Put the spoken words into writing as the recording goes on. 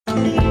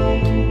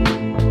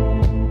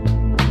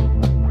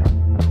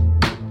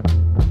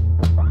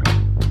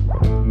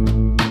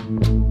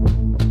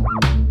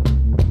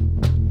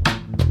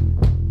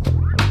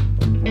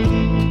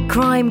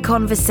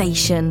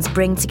Conversations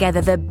bring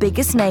together the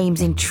biggest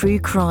names in true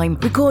crime,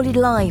 recorded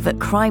live at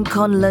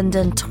CrimeCon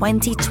London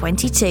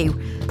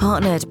 2022,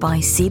 partnered by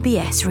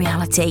CBS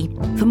Reality.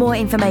 For more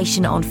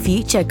information on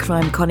future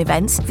CrimeCon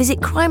events, visit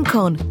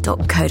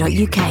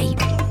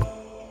crimecon.co.uk.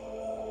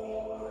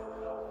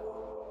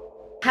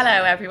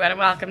 Hello everyone and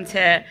welcome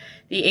to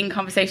the In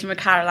Conversation with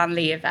Carol Ann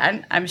Lee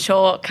event. I'm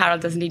sure Carol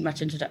doesn't need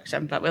much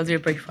introduction, but we'll do a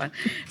brief one.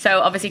 So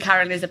obviously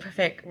Carol is a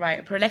prolific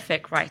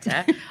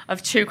writer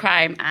of true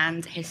crime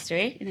and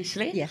history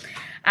initially. Yeah.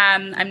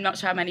 I'm not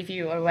sure how many of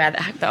you are aware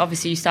that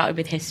obviously you started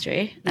with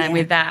history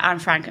with Anne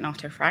Frank and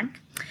Otto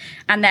Frank.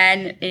 And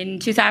then in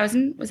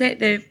 2000, was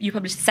it, you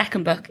published the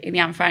second book in the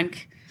Anne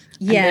Frank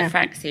and the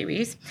Frank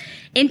series.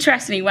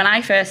 Interestingly, when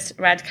I first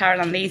read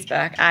Carol Ann Lee's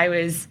book, I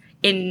was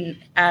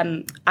in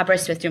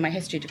Aberystwyth doing my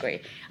history degree,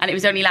 and it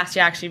was only last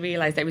year I actually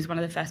realised that it was one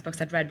of the first books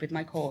I'd read with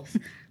my course,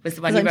 was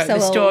the one you wrote, The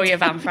Story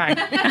of Anne Frank.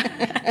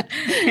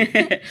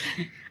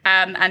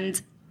 And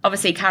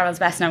obviously Carol's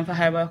best known for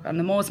her work on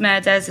the Moors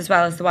murders, as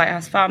well as the White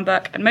House Farm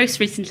book, and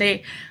most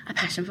recently A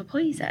Passion for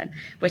Poison,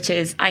 which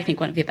is, I think,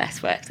 one of your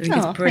best works. I think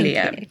it's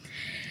brilliant.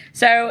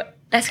 So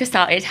let's get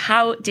started.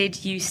 How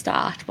did you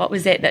start? What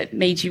was it that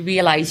made you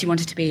realise you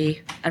wanted to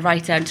be a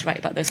writer and to write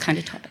about those kind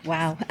of topics?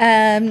 Wow.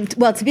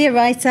 Well, to be a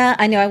writer,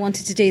 I knew I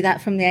wanted to do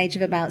that from the age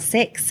of about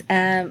 6.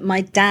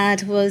 My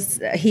dad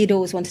he'd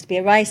always wanted to be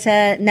a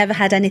writer, never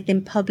had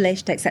anything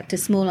published except a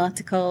small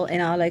article in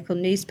our local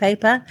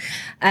newspaper.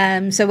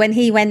 So when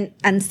he went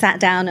and sat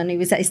down and he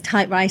was at his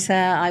typewriter,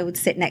 I would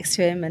sit next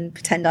to him and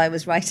pretend I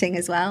was writing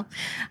as well.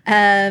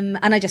 And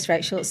I just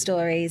wrote short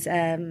stories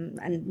and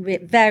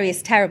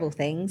various terrible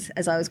things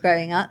as I was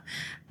growing up.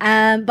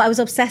 But I was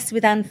obsessed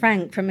with Anne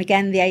Frank from,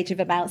 again, the age of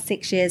about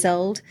 6 years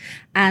old.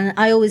 And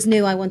I always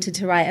knew I wanted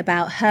to write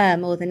about her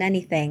more than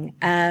anything.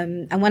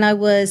 And when I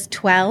was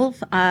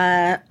 12,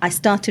 I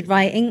started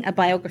writing a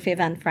biography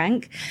of Anne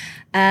Frank.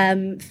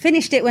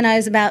 Finished it when I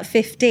was about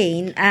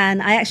 15,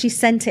 and I actually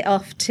sent it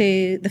off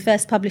to the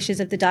first publishers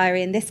of the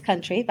diary in this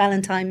country,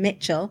 Valentine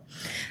Mitchell.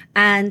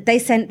 And they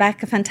sent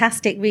back a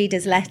fantastic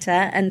reader's letter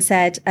and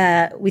said,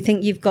 we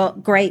think you've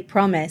got great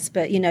promise,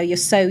 but, you're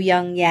so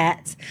young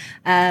yet.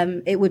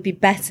 It would be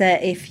better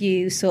if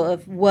you sort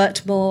of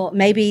worked more,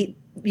 maybe,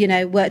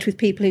 worked with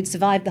people who'd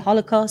survived the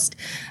Holocaust,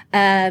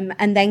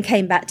 and then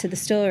came back to the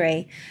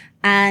story.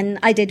 And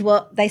I did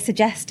what they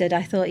suggested.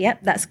 I thought, yep,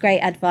 that's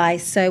great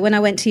advice. So when I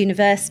went to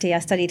university, I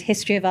studied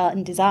history of art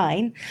and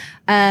design.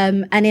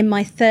 And in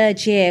my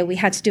third year, we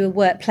had to do a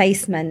work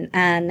placement,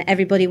 and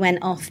everybody went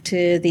off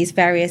to these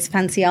various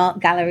fancy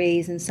art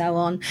galleries and so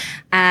on.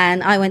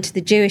 And I went to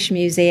the Jewish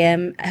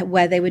Museum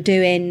where they were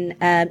doing,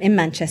 in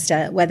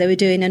Manchester, where they were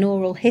doing an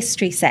oral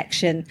history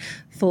section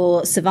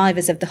for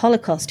survivors of the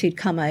Holocaust who'd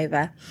come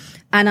over.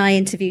 And I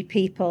interviewed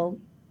people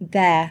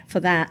there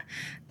for that.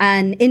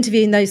 And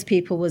interviewing those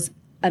people was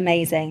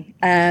amazing.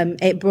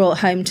 It brought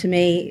home to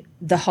me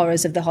the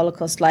horrors of the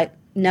Holocaust like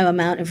no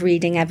amount of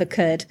reading ever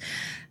could.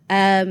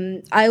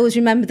 I always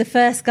remember the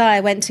first guy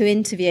I went to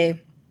interview.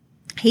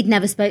 He'd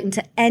never spoken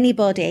to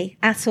anybody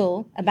at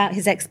all about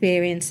his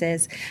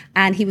experiences,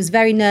 and he was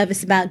very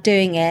nervous about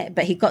doing it,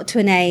 but he got to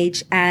an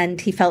age and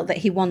he felt that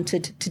he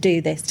wanted to do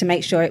this to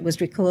make sure it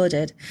was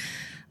recorded.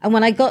 And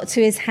when I got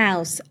to his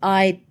house,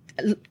 I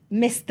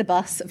missed the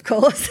bus, of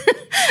course,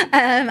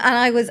 and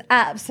I was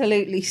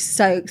absolutely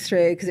soaked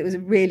through because it was a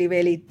really,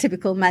 really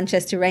typical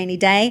Manchester rainy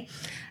day.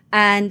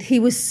 And he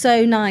was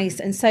so nice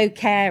and so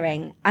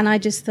caring. And I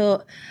just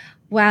thought,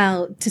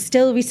 wow, to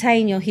still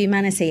retain your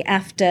humanity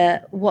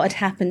after what had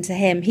happened to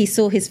him. He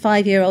saw his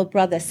 5-year-old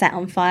brother set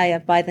on fire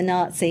by the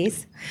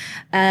Nazis.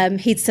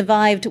 He'd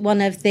survived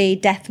one of the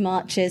death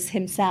marches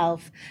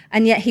himself.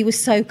 And yet he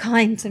was so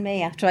kind to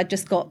me after I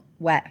just got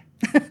wet.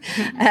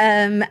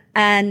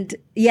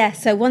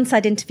 So once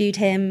I'd interviewed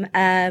him,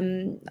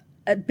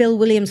 Bill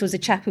Williams was a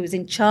chap who was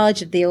in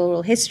charge of the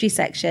oral history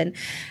section.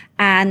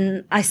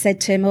 And I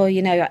said to him,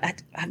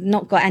 I've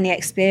not got any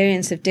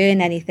experience of doing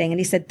anything. And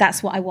he said,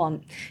 that's what I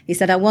want. He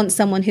said, I want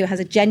someone who has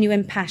a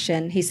genuine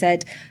passion. He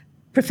said,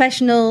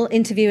 professional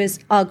interviewers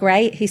are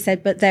great, he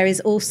said, but there is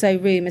also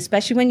room,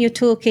 especially when you're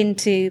talking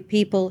to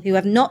people who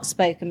have not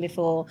spoken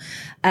before.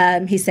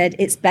 He said,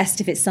 it's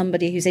best if it's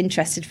somebody who's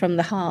interested from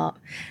the heart.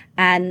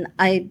 And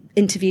I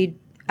interviewed,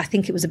 I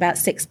think it was about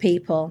 6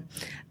 people.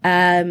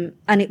 And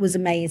it was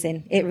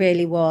amazing. It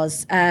really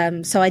was.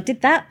 So I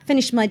did that,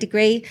 finished my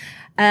degree.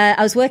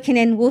 I was working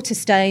in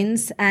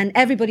Waterstones, and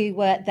everybody who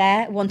worked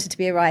there wanted to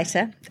be a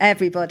writer.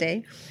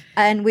 Everybody.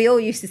 And we all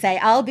used to say,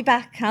 I'll be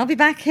back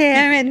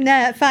here in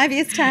 5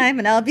 years' time,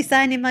 and I'll be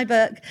signing my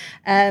book.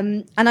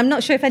 And I'm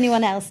not sure if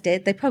anyone else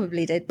did. They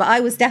probably did. But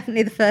I was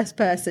definitely the first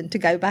person to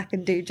go back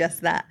and do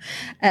just that.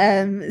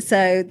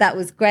 So that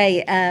was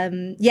great.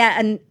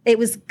 And it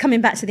was coming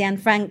back to the Anne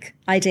Frank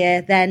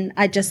idea. Then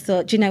I just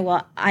thought, do you know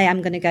what? I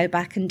am going to go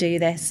back and do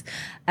this.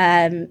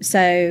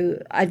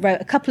 So I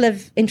wrote a couple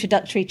of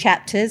introductory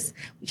chapters,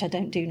 which I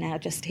don't do now,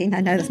 Justine.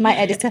 I know that's my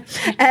editor.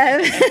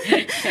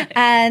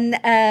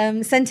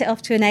 And sent it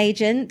off to an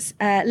agent,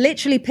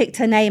 literally picked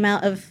her name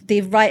out of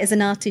the Writers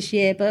and Artists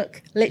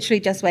yearbook, literally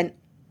just went,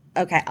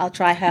 okay, I'll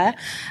try her.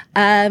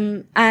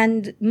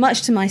 And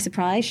much to my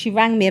surprise, she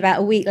rang me about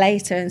a week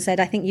later and said,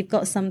 I think you've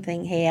got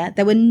something here.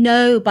 There were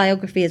no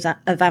biographies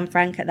of Anne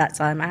Frank at that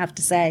time, I have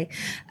to say.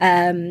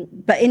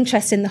 But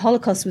interest in the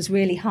Holocaust was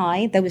really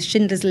high. There was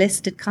Schindler's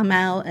List had come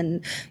out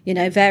and, you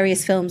know,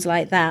 various films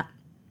like that.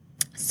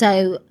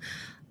 So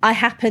I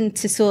happened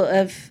to sort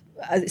of,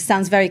 it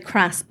sounds very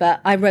crass,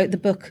 but I wrote the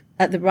book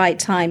at the right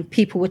time.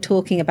 People were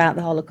talking about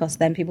the Holocaust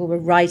then. People were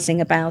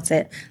writing about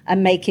it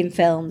and making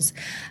films.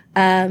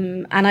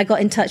 And I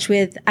got in touch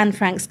with Anne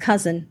Frank's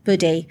cousin,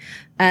 Buddy,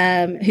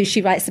 who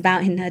she writes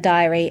about in her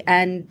diary.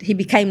 And he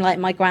became like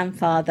my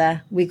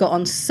grandfather. We got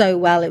on so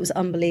well. It was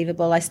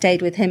unbelievable. I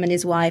stayed with him and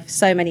his wife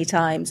so many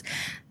times.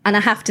 And I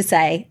have to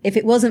say, if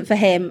it wasn't for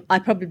him, I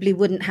probably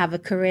wouldn't have a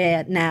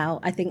career now.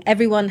 I think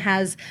everyone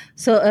has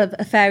sort of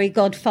a fairy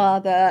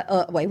godfather,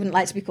 or well, he wouldn't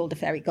like to be called a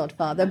fairy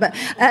godfather, but,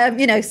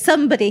 you know,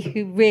 somebody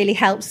who really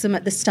helps them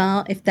at the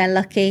start if they're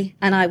lucky.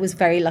 And I was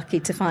very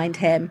lucky to find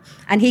him.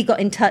 And he got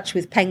in touch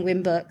with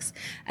Penguin Books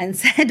and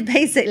said,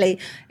 basically,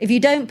 if you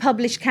don't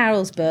publish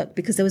Carol's book,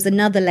 because there was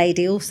another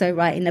lady also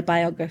writing a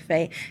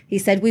biography, he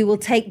said, we will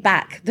take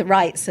back the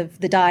rights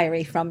of the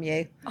diary from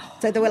you.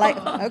 So they were like,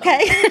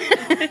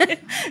 okay.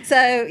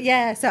 So,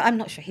 yeah, so I'm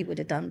not sure he would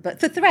have done, but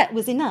the threat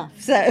was enough.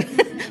 So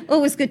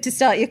always good to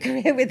start your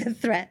career with a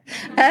threat.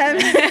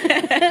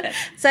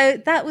 So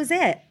that was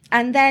it.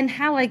 And then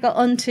how I got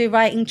onto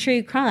writing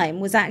true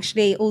crime was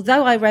actually,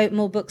 although I wrote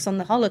more books on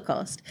the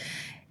Holocaust,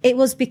 it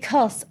was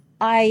because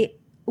I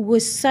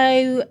was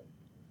so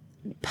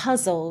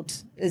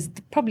puzzled, is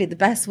probably the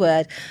best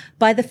word,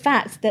 by the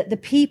fact that the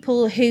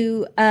people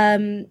who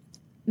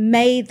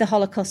made the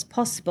Holocaust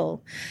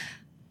possible,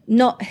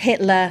 not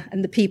Hitler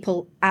and the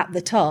people at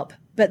the top,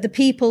 but the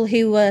people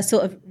who were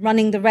sort of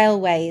running the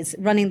railways,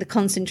 running the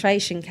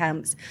concentration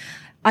camps,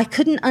 I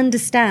couldn't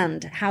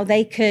understand how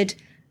they could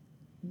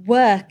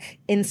work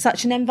in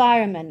such an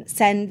environment,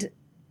 send,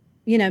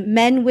 you know,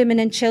 men, women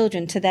and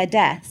children to their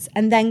deaths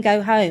and then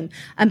go home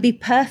and be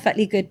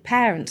perfectly good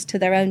parents to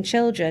their own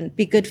children,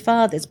 be good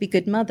fathers, be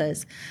good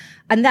mothers.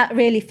 And that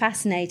really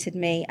fascinated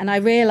me. And I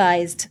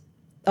realized,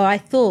 or I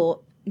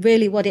thought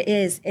really what it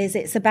is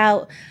it's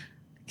about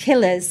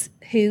killers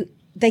who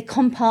they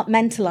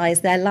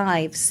compartmentalize their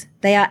lives.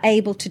 They are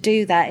able to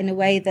do that in a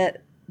way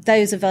that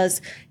those of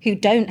us who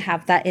don't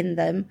have that in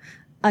them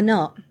are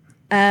not.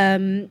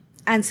 And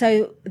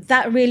so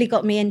that really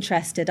got me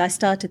interested. I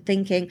started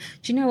thinking,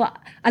 do you know what?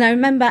 And I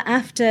remember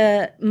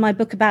after my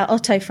book about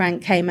Otto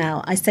Frank came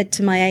out, I said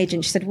to my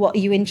agent, she said, what are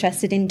you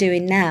interested in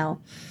doing now?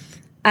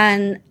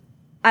 And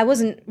I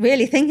wasn't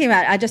really thinking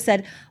about it. I just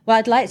said, well,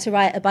 I'd like to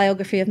write a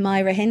biography of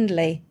Myra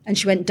Hindley. And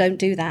she went, don't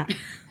do that.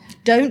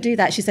 Don't do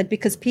that. She said,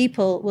 because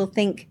people will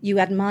think you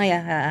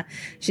admire her.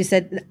 She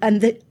said, and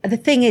the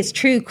thing is,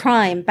 true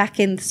crime back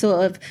in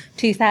sort of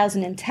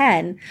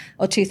 2010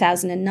 or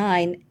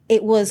 2009,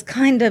 it was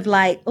kind of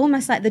like,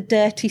 almost like the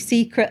dirty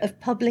secret of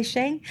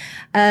publishing.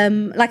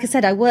 Like I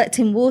said, I worked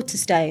in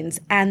Waterstones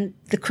and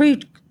the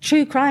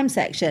true crime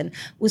section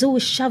was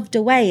always shoved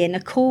away in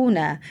a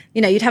corner.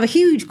 You know, you'd have a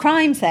huge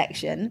crime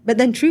section, but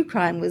then true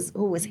crime was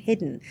always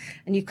hidden.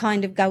 And you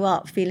kind of go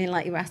up feeling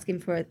like you're asking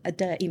for a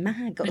dirty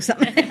mag or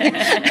something.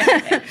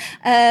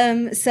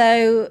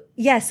 So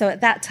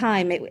at that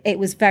time, it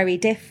was very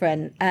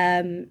different.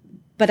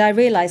 But I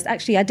realized,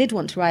 actually, I did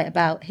want to write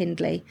about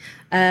Hindley.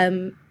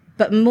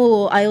 But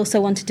more, I also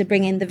wanted to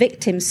bring in the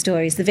victims'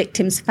 stories, the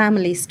victims'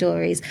 family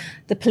stories,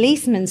 the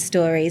policemen's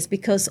stories,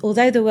 because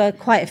although there were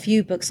quite a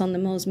few books on the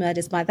Moors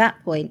murders by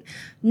that point,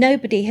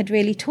 nobody had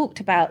really talked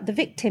about the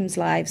victims'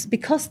 lives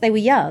because they were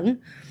young.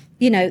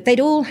 You know, they'd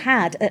all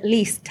had at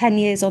least 10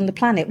 years on the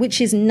planet, which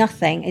is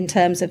nothing in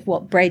terms of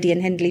what Brady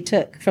and Hindley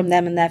took from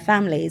them and their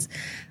families.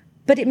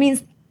 But it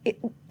means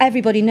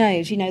everybody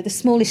knows, you know, the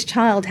smallest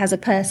child has a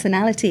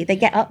personality. They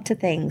get up to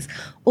things.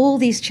 All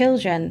these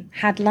children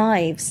had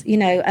lives, you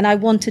know, and I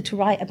wanted to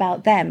write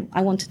about them.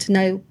 I wanted to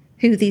know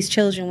who these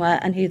children were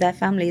and who their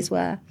families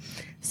were.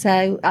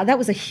 So that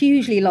was a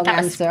hugely long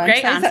answer. That was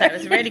a great answer. It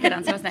was a really good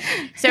answer, wasn't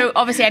it? So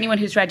obviously anyone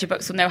who's read your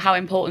books will know how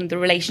important the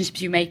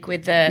relationships you make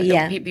with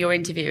the people you're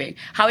interviewing.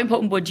 How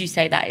important would you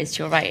say that is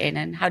to your writing,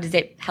 and how does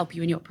it help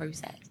you in your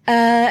process?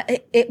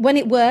 When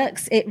it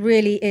works, it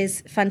really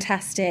is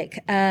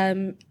fantastic.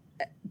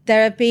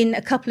 There have been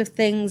a couple of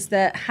things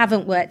that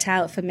haven't worked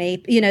out for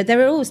me. You know,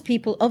 there are always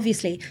people,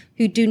 obviously,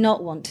 who do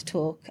not want to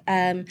talk.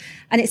 And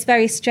it's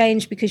very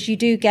strange because you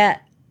do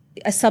get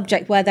a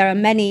subject where there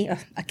are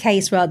a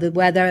case rather,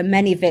 where there are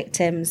many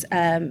victims,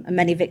 and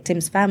many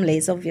victims'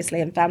 families, obviously,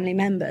 and family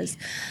members.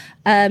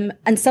 And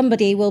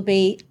somebody will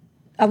be,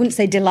 I wouldn't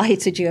say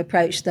delighted you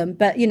approach them,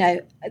 but, you know,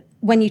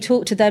 when you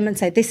talk to them and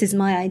say, this is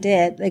my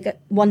idea, they go,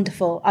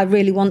 wonderful. I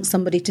really want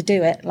somebody to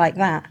do it like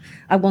that.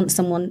 I want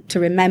someone to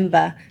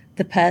remember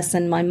the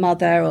person my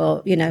mother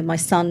or, you know, my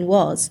son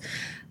was.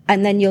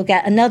 And then you'll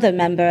get another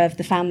member of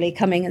the family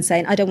coming and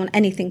saying, I don't want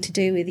anything to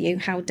do with you.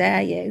 How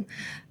dare you?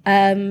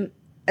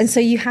 And so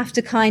you have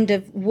to kind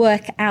of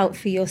work out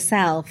for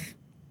yourself,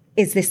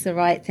 is this the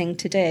right thing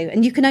to do?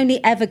 And you can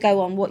only ever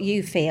go on what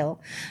you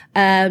feel.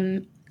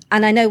 And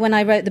And I know when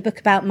I wrote the book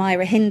about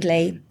Myra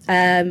Hindley,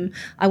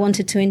 I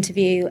wanted to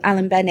interview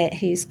Alan Bennett,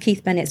 who's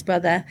Keith Bennett's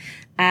brother.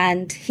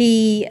 And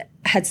he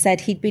had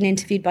said he'd been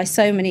interviewed by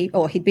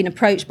he'd been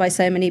approached by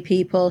so many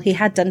people. He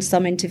had done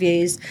some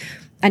interviews.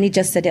 And he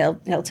just said,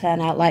 it'll turn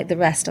out like the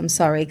rest, I'm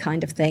sorry,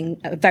 kind of thing.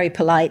 Very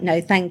polite,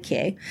 no, thank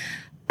you.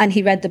 And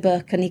he read the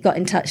book and he got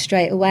in touch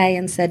straight away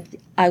and said,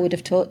 I would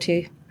have talked to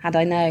you had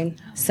I known.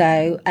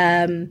 So,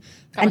 that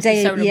must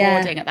be so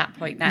rewarding at that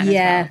point then.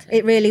 Yeah, as well,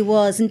 it really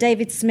was. And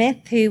David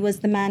Smith, who was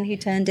the man who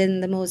turned in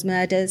the Moors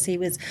murders, he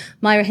was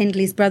Myra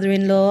Hindley's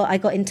brother-in-law. I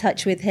got in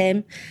touch with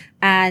him,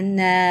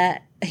 and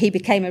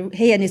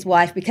he and his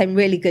wife became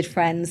really good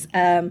friends.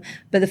 But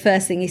the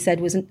first thing he said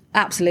was,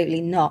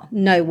 absolutely not.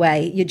 No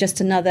way. You're just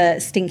another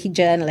stinky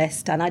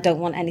journalist and I don't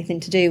want anything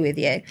to do with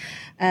you.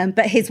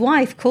 But his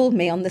wife called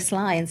me on the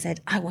sly and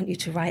said, I want you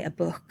to write a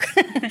book.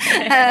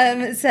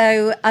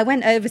 So I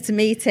went over to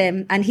meet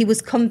him and he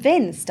was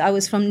convinced I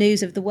was from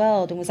News of the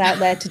World and was out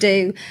there to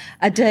do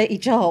a dirty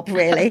job,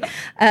 really.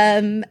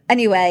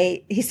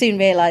 Anyway, he soon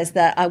realised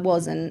that I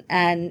wasn't,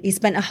 and he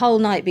spent a whole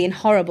night being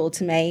horrible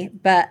to me.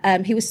 But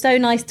he was so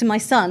nice to my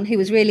son, who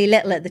was really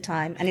little at the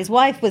time, and his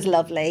wife was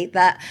lovely,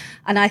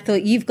 and I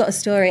thought, you've got a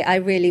story I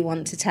really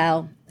want to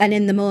tell. And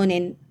in the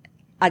morning,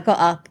 I got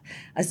up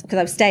because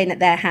I was staying at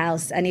their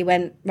house, and he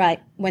went, right,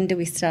 when do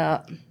we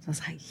start? I was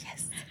like,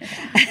 yes.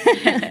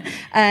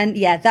 And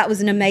yeah, that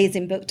was an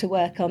amazing book to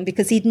work on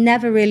because he'd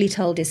never really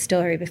told his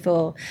story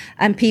before,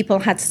 and people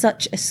had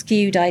such a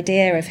skewed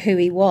idea of who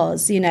he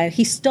was. You know,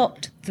 he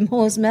stopped the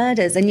Moors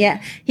murders, and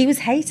yet he was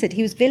hated,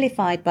 he was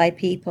vilified by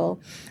people.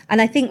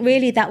 And I think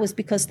really that was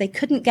because they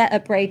couldn't get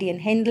at Brady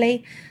and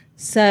Hindley,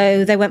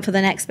 so they went for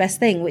the next best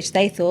thing, which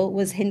they thought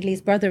was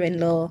Hindley's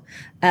brother-in-law.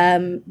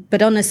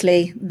 But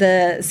honestly,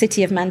 the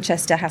city of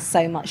Manchester has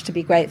so much to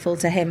be grateful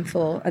to him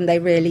for, and they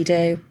really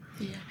do.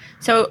 Yeah.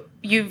 So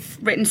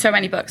you've written so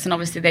many books, and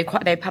obviously they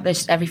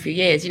publish every few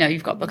years. You know,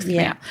 you've got books coming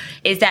out.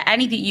 Is there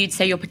any that you'd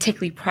say you're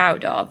particularly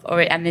proud of,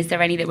 and is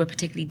there any that were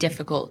particularly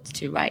difficult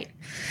to write?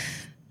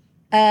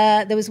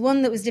 There was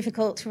one that was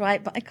difficult to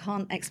write, but I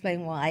can't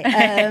explain why.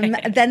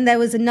 Then there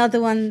was another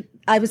one,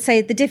 I would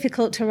say the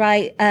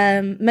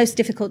most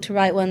difficult to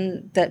write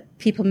one that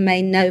people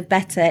may know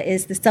better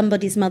is the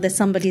Somebody's Mother,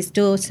 Somebody's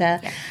Daughter.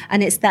 Yeah.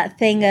 And it's that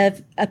thing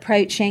of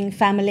approaching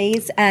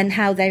families and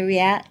how they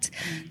react.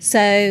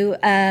 So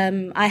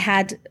I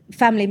had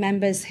family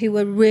members who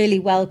were really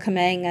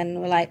welcoming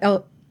and were like,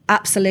 oh,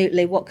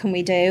 absolutely, what can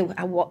we do?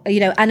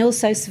 And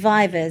also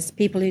survivors,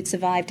 people who'd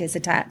survived his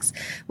attacks,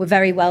 were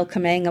very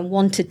welcoming and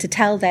wanted to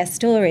tell their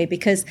story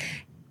because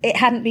it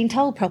hadn't been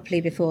told properly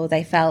before,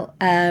 they felt.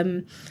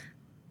 And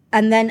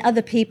then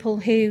other people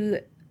who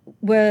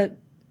were,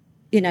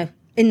 in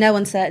no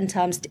uncertain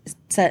terms,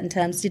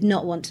 did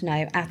not want to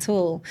know at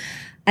all.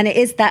 And it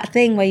is that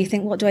thing where you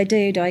think, what do I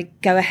do? Do I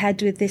go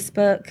ahead with this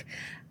book?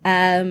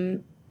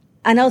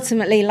 And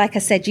ultimately, like I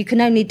said, you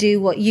can only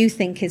do what you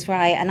think is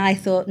right. And I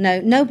thought,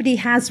 no, nobody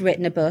has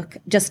written a book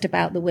just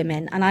about the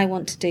women, and I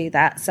want to do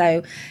that.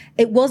 So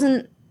it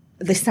wasn't,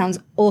 this sounds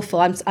awful,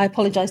 I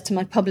apologise to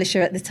my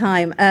publisher at the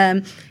time.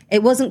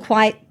 It wasn't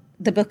quite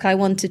the book I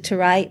wanted to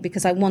write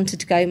because I wanted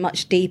to go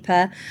much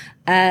deeper.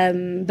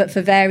 But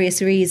for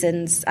various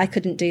reasons, I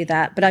couldn't do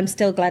that. But I'm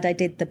still glad I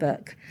did the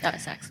book. That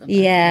was excellent.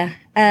 Yeah.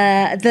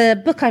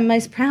 The book I'm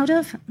most proud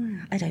of,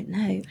 I don't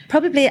know.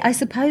 Probably, I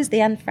suppose,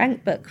 the Anne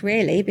Frank book,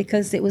 really,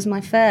 because it was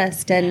my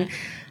first. And,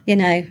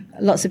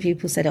 lots of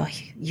people said, oh,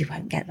 you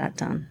won't get that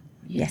done.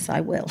 Yes,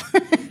 I will.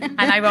 And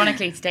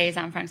ironically, today is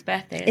Anne Frank's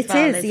birthday as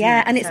well. It is,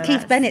 yeah. And it's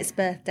Keith Bennett's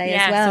birthday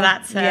as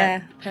well. So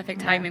that's perfect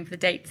timing for the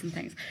dates and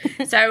things.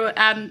 So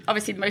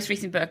obviously the most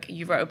recent book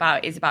you wrote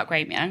about is about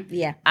Graham Young.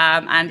 Yeah.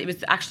 And it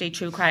was actually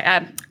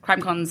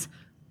CrimeCon's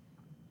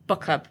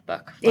book club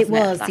book. It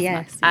was,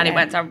 yes. And it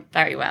went down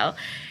very well.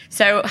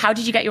 So how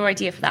did you get your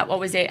idea for that? What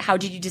was it? How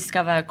did you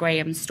discover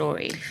Graham's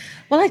story?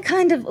 Well, I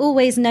kind of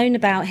always known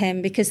about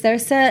him because there are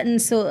certain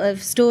sort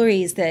of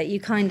stories that you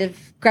kind of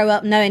grow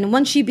up knowing. And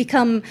once you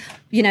become,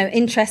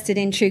 interested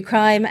in true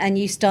crime and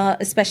you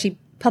start especially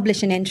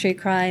publishing in true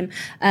crime,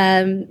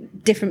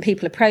 different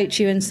people approach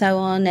you and so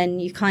on,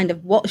 and you kind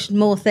of watch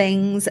more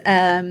things.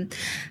 And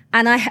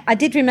I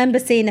did remember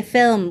seeing a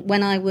film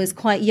when I was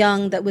quite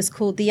young that was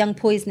called The Young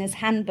Poisoner's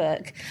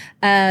Handbook.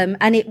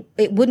 And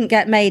it wouldn't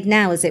get made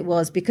now as it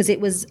was because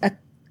it was a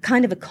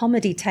kind of a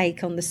comedy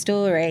take on the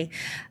story.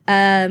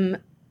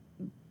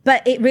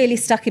 But it really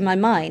stuck in my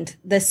mind.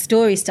 The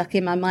story stuck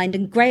in my mind.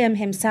 And Graham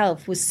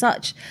himself was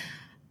such,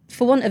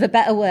 for want of a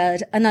better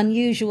word, an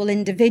unusual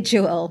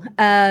individual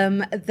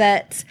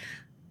that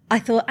I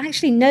thought,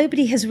 actually,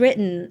 nobody has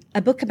written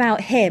a book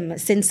about him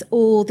since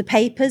all the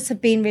papers have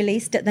been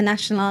released at the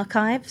National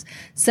Archives.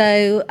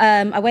 So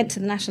I went to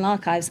the National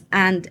Archives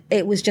and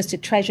it was just a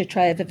treasure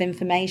trove of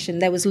information.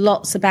 There was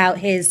lots about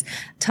his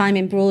time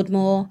in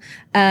Broadmoor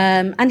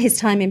and his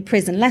time in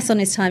prison, less on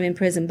his time in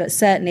prison, but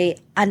certainly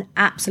an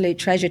absolute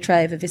treasure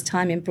trove of his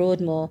time in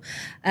Broadmoor,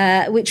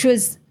 which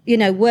was,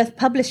 worth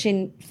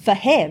publishing for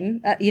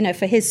him,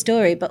 for his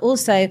story, but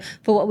also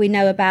for what we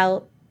know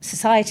about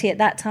society at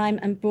that time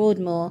and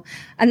Broadmoor.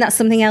 And that's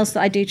something else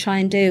that I do try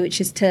and do, which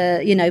is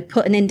to,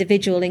 put an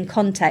individual in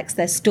context,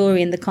 their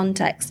story in the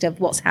context of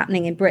what's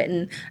happening in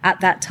Britain at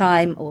that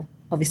time, or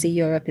obviously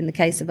Europe in the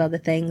case of other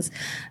things.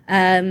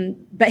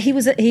 But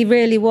he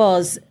really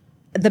was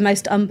the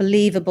most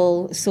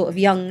unbelievable sort of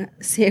young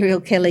serial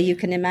killer you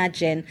can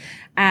imagine.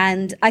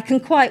 And I can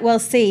quite well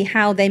see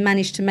how they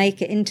managed to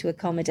make it into a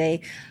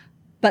comedy.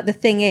 But the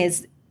thing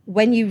is,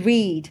 when you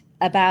read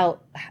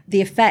about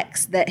the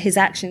effects that his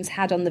actions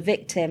had on the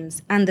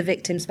victims and the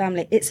victims'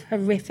 family, it's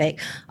horrific.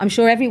 I'm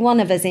sure every one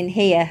of us in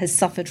here has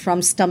suffered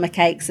from stomach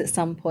aches at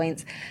some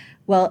point.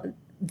 Well,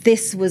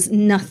 this was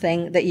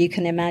nothing that you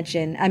can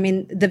imagine. I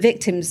mean, the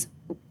victims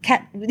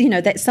kept,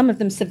 that some of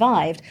them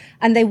survived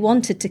and they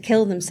wanted to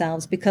kill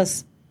themselves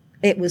because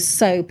it was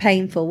so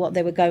painful what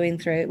they were going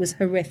through. It was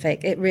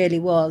horrific. It really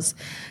was.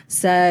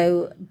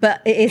 So,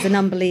 but it is an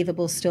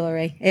unbelievable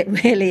story. It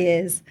really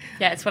is.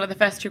 Yeah, it's one of the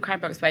first true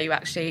crime books where you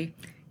actually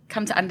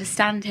come to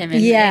understand him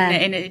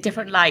in a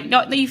different light.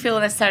 Not that you feel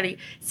necessarily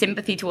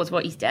sympathy towards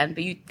what he's done,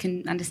 but you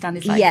can understand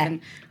his life and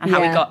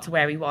how he got to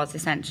where he was,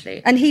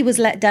 essentially. And he was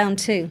let down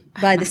too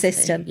by the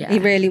system. Yeah. He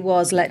really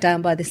was let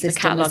down by the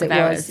system as it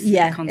was.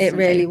 Yeah,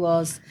 constantly. It really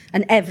was.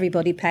 And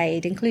everybody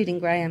paid, including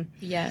Graham.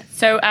 Yeah.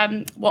 So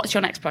what's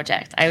your next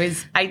project?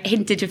 I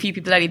hinted to a few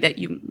people earlier that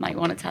you might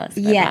want to tell us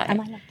about that. Am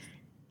I allowed?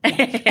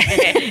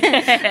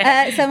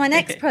 So my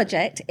next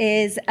project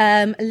is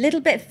a little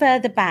bit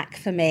further back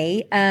for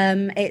me.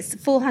 It's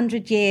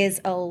 400 years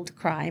old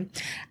crime,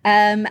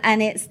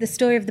 and it's the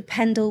story of the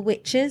Pendle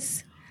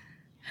Witches.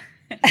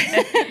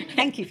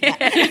 Thank you for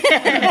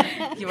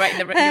that. You're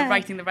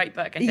writing the right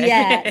book, I think.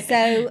 Yeah,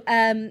 so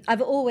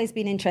I've always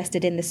been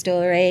interested in the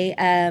story.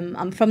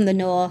 I'm from the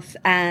north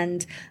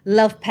and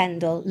love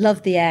Pendle,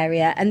 love the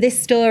area. And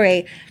this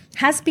story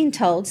has been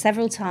told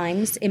several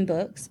times in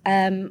books.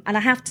 And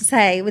I have to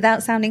say,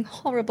 without sounding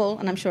horrible,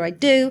 and I'm sure I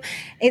do,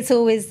 it's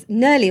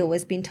nearly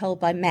always been told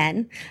by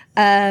men.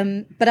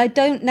 But I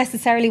don't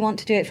necessarily want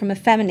to do it from a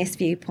feminist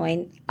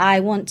viewpoint.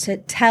 I want to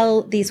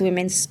tell these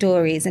women's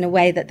stories in a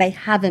way that they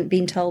haven't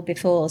been told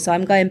before. So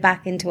I'm going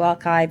back into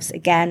archives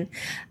again.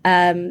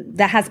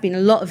 There has been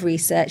a lot of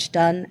research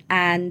done,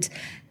 and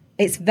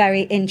it's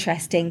very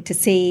interesting to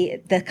see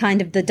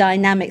the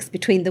dynamics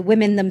between the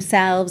women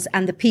themselves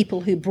and the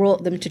people who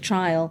brought them to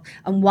trial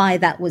and why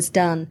that was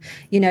done.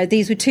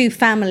 These were two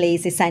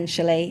families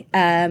essentially,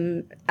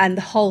 and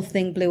the whole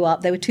thing blew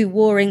up. They were two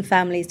warring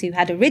families who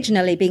had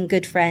originally been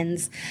good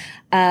friends,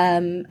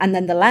 and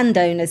then the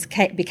landowners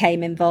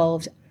became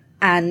involved,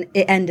 and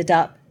it ended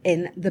up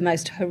in the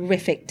most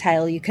horrific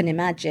tale you can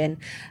imagine.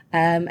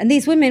 And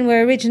these women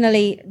were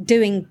originally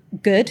doing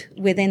good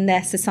within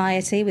their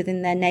society,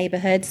 within their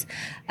neighbourhoods,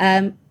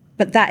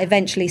 but that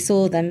eventually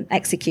saw them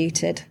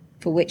executed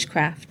for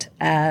witchcraft.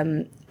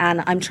 And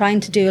I'm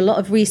trying to do a lot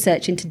of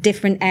research into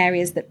different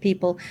areas that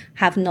people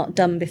have not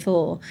done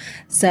before.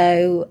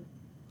 So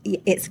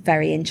it's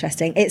very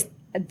interesting. It's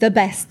the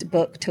best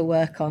book to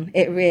work on.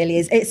 It really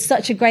is. It's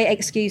such a great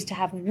excuse to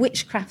have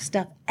witchcraft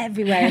stuff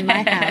everywhere in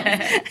my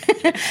house.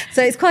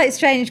 So it's quite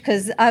strange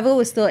because I've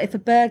always thought if a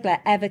burglar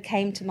ever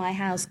came to my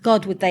house,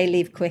 God, would they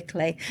leave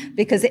quickly?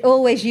 Because it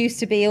always used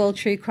to be all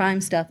true crime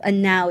stuff,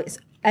 and now it's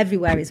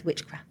everywhere is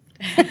witchcraft.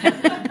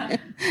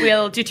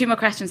 We'll do two more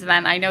questions, and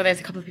then I know there's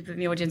a couple of people in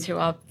the audience who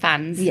are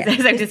fans, so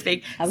to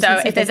speak.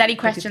 So if there's any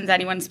questions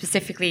anyone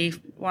specifically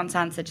wants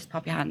answered, just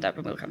pop your hand up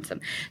and we'll come to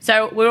them.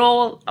 So we're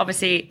all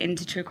obviously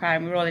into true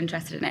crime. We're all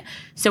interested in it.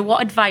 So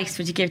what advice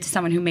would you give to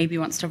someone who maybe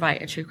wants to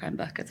write a true crime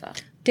book as well?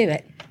 Do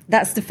it.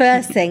 That's the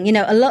first thing.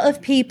 A lot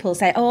of people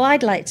say, oh,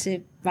 I'd like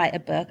to write a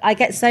book. I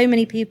get so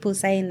many people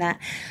saying that.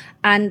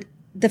 And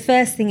the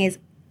first thing is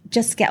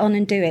just get on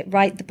and do it.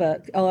 Write the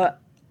book, or,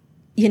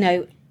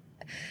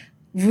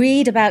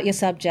 read about your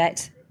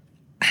subject.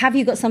 Have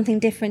you got something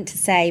different to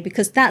say?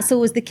 Because that's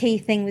always the key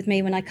thing with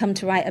me when I come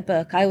to write a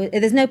book.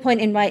 There's no point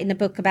in writing a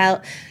book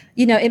about,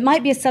 it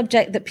might be a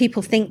subject that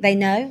people think they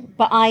know,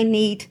 but I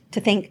need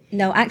to think,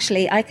 no,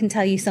 actually, I can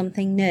tell you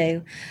something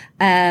new.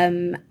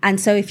 And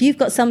so if you've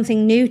got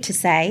something new to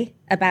say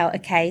about a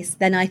case,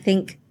 then I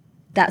think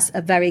that's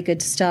a very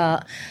good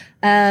start.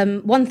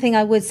 One thing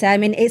I would say,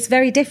 it's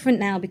very different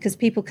now because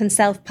people can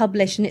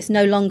self-publish and it's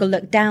no longer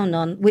looked down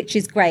on, which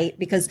is great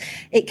because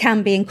it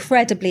can be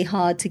incredibly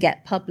hard to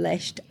get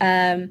published.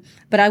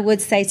 But I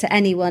would say to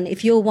anyone,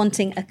 if you're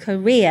wanting a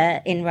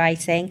career in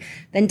writing,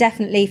 then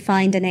definitely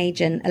find an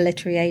agent, a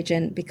literary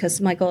agent,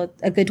 because my God,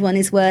 a good one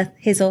is worth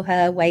his or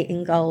her weight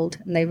in gold,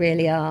 and they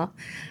really are.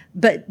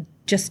 But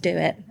just do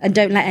it and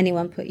don't let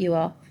anyone put you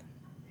off.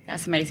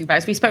 That's amazing,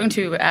 guys. We've spoken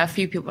to a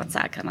few people on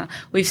Saturday.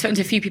 We've spoken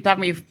to a few people,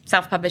 haven't we, who've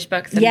self-published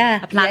books and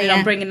are planning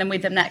on bringing them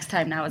with them next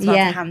time now as well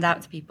to hand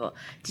out to people.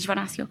 Did you want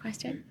to ask your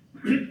question?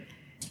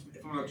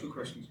 If I have two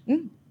questions.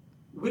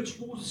 Which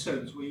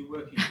Waterstones were you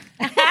working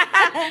at?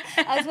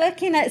 I was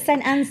working at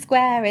St Anne's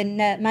Square in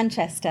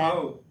Manchester.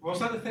 Oh, was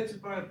that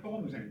affected by a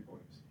bomb at any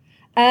point?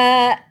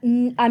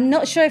 I'm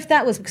not sure if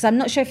that was, because I'm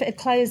not sure if it had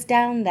closed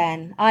down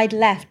then. I'd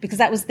left because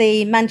that was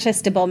the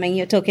Manchester bombing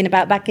you're talking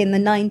about back in the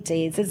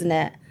 90s, isn't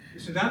it?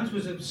 St Anne's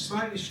was a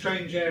slightly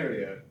strange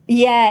area.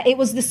 Yeah, it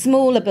was the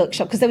smaller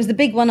bookshop because there was the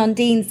big one on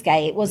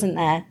Deansgate, wasn't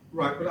there?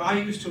 Right, but I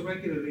used to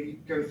regularly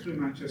go through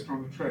Manchester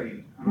on the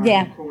train, and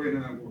I would call in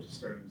and out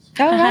Waterstones.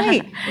 Oh,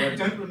 right. But I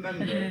don't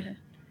remember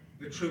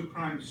the true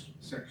crime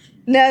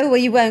section. No, well,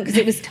 you won't because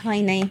it was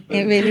tiny. But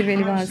it really, really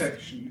the crime was.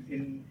 section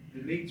in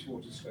the Leeds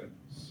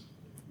Waterstones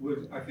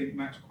would, I think,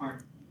 match quite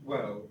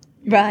well.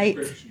 Right.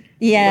 Description.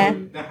 Yeah.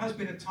 Although there has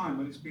been a time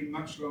when it's been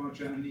much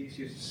larger and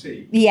easier to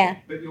see. Yeah.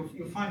 But you'll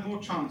find more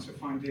chance of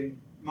finding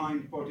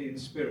mind, body, and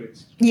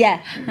spirit.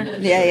 Yeah.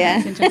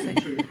 Yeah.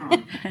 True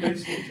crime. But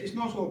it's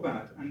not all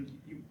bad. And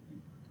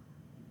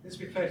let's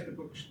be fair to the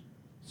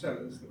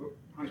booksellers, the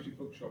high street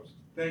bookshops.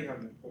 They have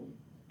an important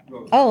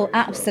role. Oh,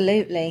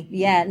 absolutely.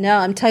 Yeah. No,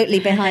 I'm totally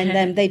behind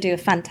them. They do a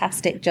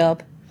fantastic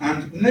job.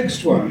 And the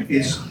next one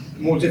is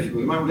more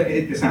difficult. You might want to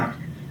edit this out.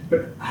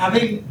 But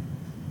having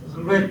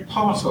read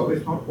part of,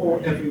 if not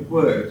all, every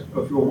word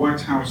of your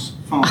White House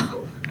farm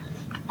book,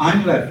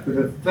 I'm left with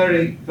a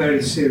very,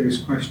 very serious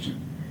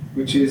question,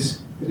 which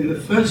is that in the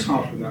first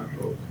half of that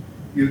book,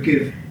 you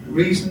give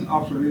reason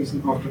after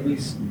reason after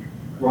reason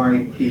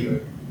why he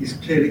is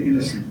clearly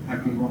innocent and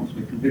had been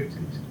wrongfully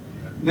convicted.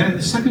 And then in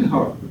the second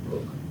half of the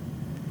book,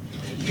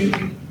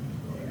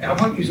 I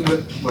won't use the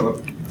word,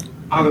 well,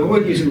 I'll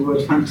avoid using the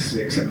word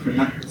fantasy except for in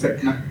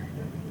that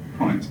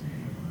point.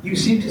 You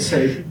seem to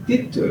say he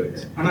did do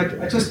it, and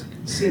I just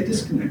see a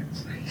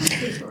disconnect. I'm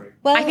so sorry.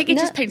 Well, I think it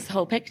just paints the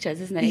whole picture,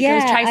 doesn't it?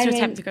 Yeah, It tries to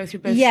attempt to go through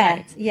both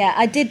sides. Yeah,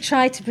 I did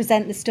try to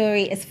present the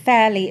story as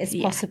fairly as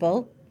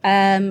possible,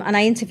 and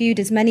I interviewed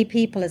as many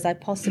people as I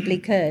possibly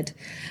could.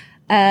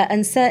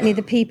 And certainly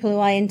the people who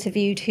I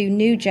interviewed who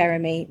knew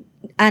Jeremy,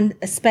 and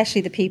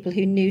especially the people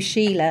who knew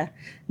Sheila,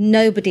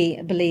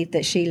 nobody believed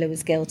that Sheila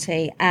was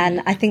guilty.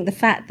 And I think the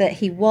fact that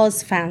he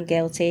was found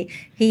guilty,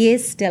 he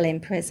is still in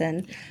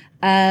prison.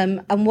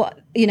 And what,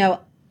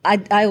 I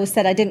always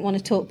said I didn't want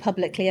to talk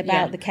publicly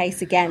about the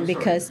case again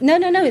because no,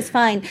 it's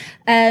fine.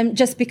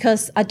 Just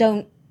because I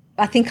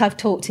think I've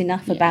talked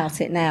enough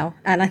about it now,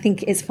 and I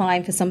think it's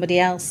fine for somebody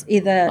else,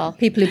 either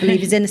people who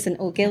believe he's innocent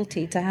or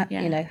guilty, to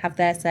have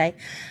their say.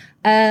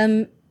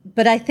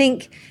 But I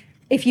think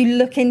if you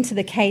look into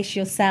the case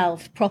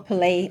yourself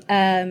properly,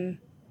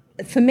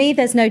 for me,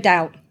 there's no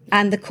doubt.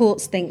 And the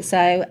courts think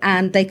so,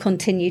 and they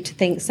continue to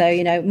think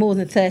so, more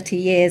than 30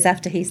 years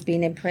after he's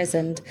been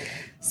imprisoned.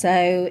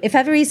 So if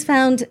ever he's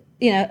found,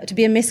 to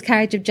be a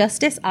miscarriage of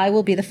justice, I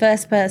will be the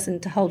first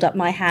person to hold up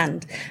my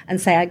hand and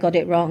say I got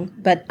it wrong.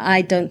 But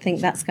I don't think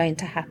that's going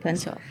to happen.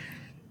 Sure.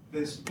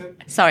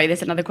 Sorry,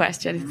 there's another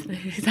question.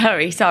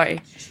 Sorry.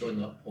 Just on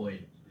that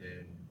point,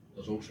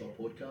 there's also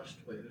a podcast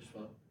about this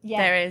film.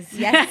 Yeah. There is.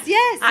 Yes.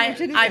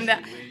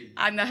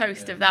 I'm the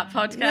host of that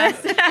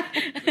podcast. That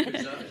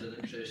is an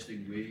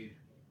interesting way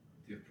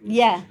to approach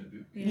Yeah. the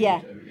book.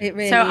 Yeah, it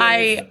really So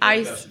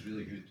is.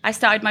 I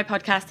started my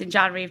podcast in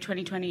January of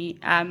 2020,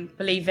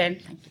 believing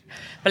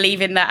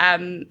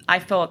that I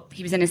thought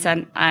he was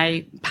innocent.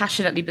 I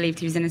passionately believed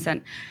he was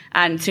innocent.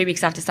 And 3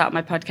 weeks after starting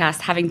my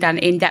podcast, having done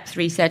in-depth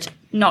research,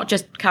 not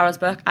just Carol's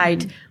book,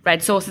 I'd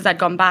read sources, I'd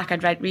gone back,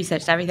 I'd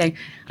researched everything.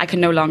 I can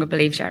no longer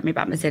believe Jeremy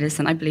Bateman is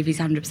innocent. I believe he's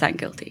 100%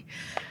 guilty.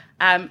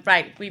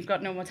 Right, we've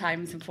got no more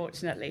time,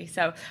 unfortunately.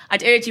 So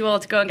I'd urge you all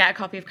to go and get a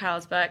copy of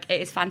Carol's book. It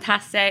is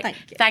fantastic.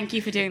 Thank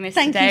you for doing this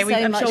Thank today. you so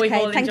I'm much, sure we've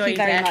Kate. all enjoyed it. Thank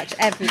you very much,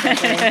 everybody.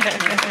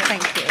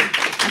 Thank you.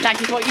 And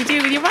thank you for what you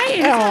do with your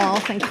writing. Oh,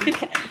 thank you,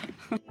 Kate.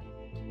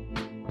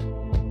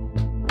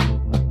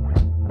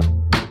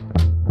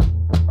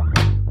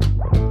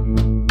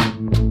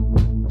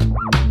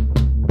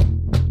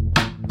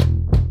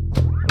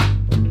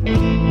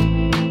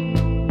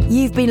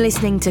 You've been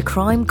listening to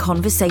Crime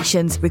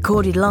Conversations,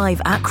 recorded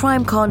live at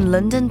CrimeCon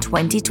London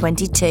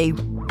 2022,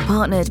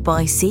 partnered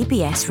by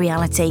CBS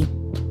Reality.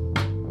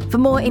 For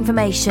more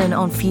information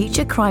on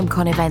future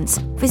CrimeCon events,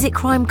 visit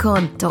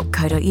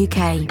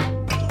crimecon.co.uk.